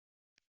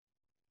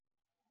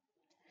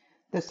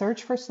The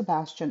search for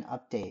Sebastian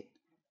update.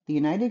 The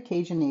United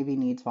Cajun Navy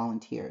needs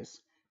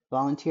volunteers.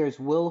 Volunteers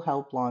will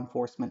help law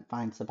enforcement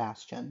find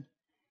Sebastian.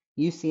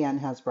 UCN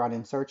has brought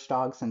in search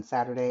dogs since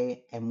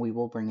Saturday, and we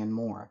will bring in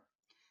more.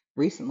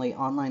 Recently,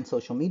 online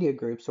social media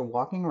groups are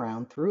walking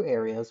around through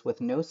areas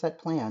with no set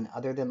plan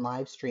other than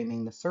live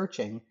streaming the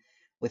searching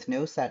with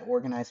no set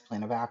organized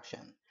plan of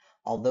action.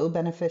 Although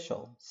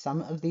beneficial,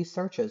 some of these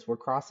searches were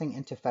crossing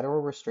into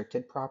federal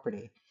restricted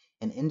property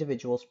and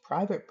individuals'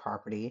 private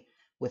property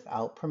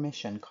without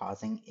permission,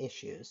 causing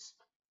issues.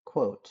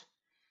 Quote,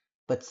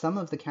 but some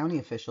of the county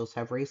officials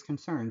have raised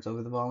concerns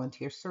over the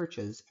volunteer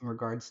searches in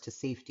regards to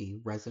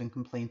safety, resident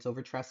complaints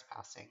over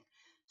trespassing,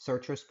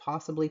 searchers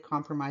possibly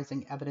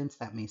compromising evidence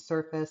that may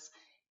surface,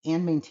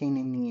 and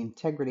maintaining the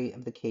integrity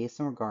of the case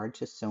in regard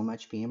to so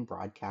much being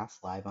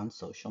broadcast live on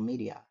social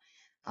media,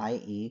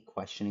 i.e.,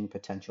 questioning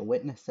potential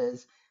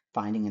witnesses,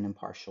 finding an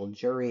impartial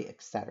jury,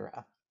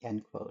 etc.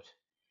 End quote.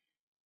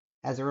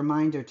 As a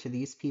reminder to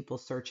these people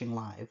searching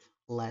live,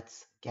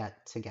 let's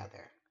get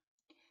together.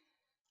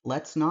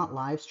 Let's not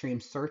live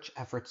stream search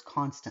efforts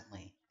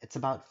constantly. It's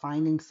about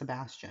finding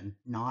Sebastian,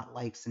 not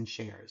likes and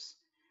shares.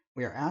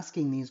 We are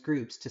asking these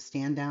groups to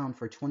stand down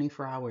for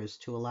 24 hours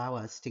to allow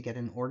us to get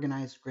an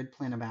organized grid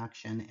plan of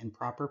action and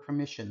proper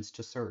permissions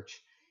to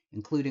search,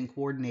 including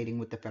coordinating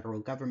with the federal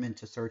government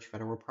to search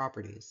federal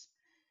properties.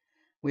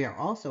 We are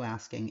also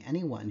asking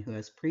anyone who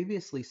has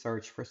previously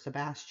searched for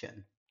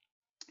Sebastian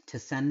to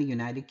send the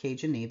United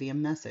Cajun Navy a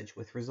message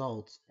with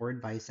results or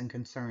advice and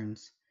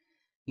concerns.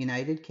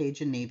 United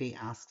Cajun Navy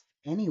asks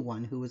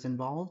anyone who is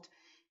involved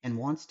and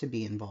wants to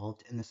be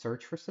involved in the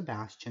search for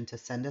Sebastian to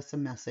send us a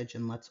message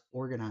and let's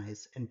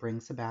organize and bring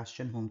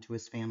Sebastian home to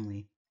his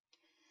family.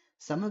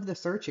 Some of the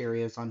search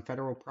areas on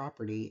federal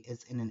property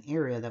is in an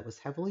area that was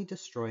heavily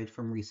destroyed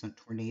from recent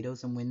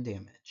tornadoes and wind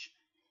damage.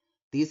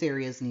 These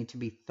areas need to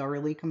be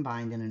thoroughly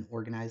combined in an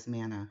organized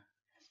manner,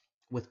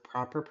 with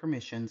proper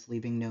permissions,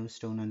 leaving no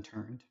stone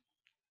unturned.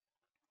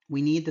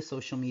 We need the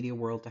social media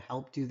world to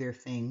help do their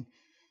thing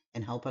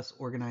and help us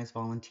organize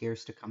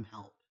volunteers to come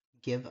help.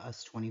 Give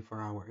us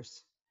 24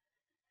 hours.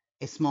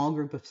 A small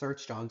group of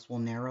search dogs will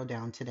narrow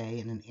down today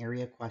in an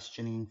area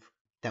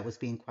that was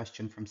being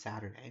questioned from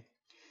Saturday.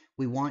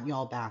 We want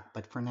y'all back,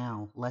 but for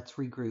now, let's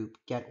regroup,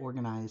 get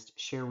organized,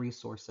 share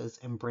resources,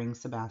 and bring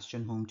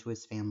Sebastian home to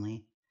his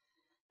family.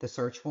 The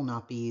search will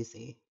not be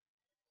easy,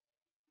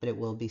 but it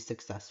will be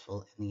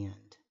successful in the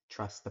end.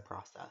 Trust the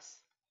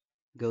process.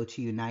 Go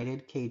to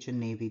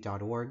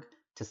unitedcajunnavy.org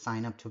to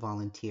sign up to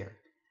volunteer.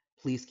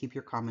 Please keep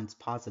your comments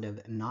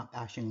positive and not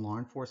bashing law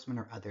enforcement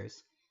or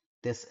others.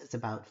 This is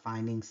about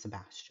finding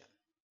Sebastian.